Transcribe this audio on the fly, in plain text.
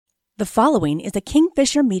The following is a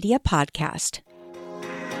Kingfisher Media podcast.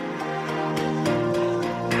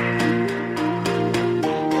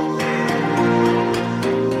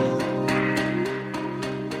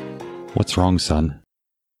 What's wrong, son?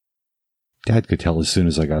 Dad could tell as soon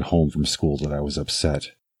as I got home from school that I was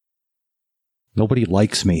upset. Nobody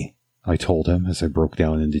likes me, I told him as I broke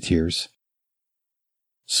down into tears.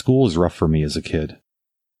 School was rough for me as a kid.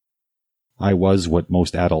 I was what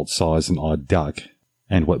most adults saw as an odd duck,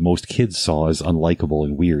 and what most kids saw as unlikable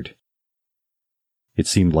and weird. It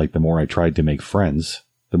seemed like the more I tried to make friends,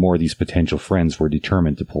 the more these potential friends were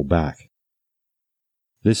determined to pull back.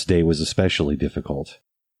 This day was especially difficult.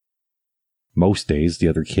 Most days, the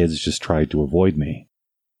other kids just tried to avoid me.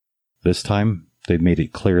 This time, they'd made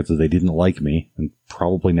it clear that they didn't like me and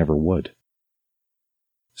probably never would.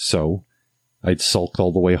 So, I'd sulked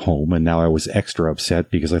all the way home, and now I was extra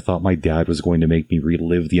upset because I thought my dad was going to make me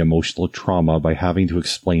relive the emotional trauma by having to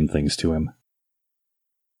explain things to him.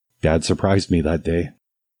 Dad surprised me that day.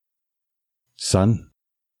 Son,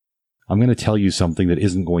 I'm going to tell you something that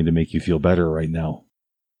isn't going to make you feel better right now.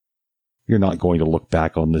 You're not going to look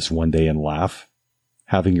back on this one day and laugh.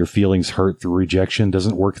 Having your feelings hurt through rejection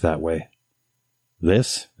doesn't work that way.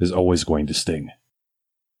 This is always going to sting.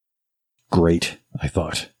 Great, I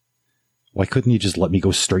thought. Why couldn't you just let me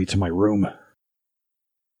go straight to my room?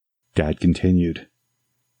 Dad continued.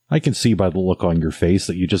 I can see by the look on your face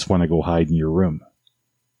that you just want to go hide in your room.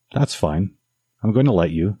 That's fine. I'm going to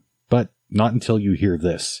let you, but not until you hear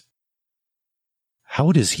this.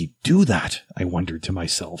 How does he do that? I wondered to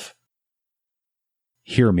myself.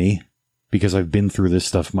 Hear me, because I've been through this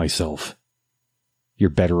stuff myself. You're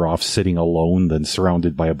better off sitting alone than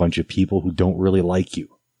surrounded by a bunch of people who don't really like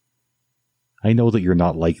you. I know that you're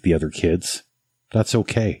not like the other kids. That's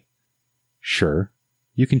okay. Sure,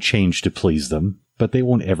 you can change to please them, but they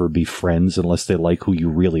won't ever be friends unless they like who you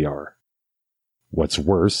really are. What's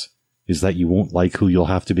worse is that you won't like who you'll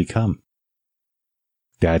have to become.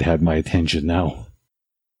 Dad had my attention now.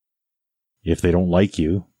 If they don't like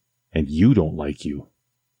you, and you don't like you,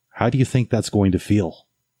 how do you think that's going to feel?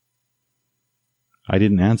 I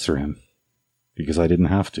didn't answer him, because I didn't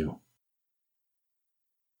have to.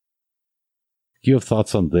 Do you have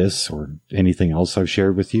thoughts on this or anything else I've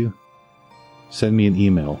shared with you? Send me an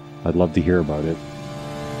email. I'd love to hear about it.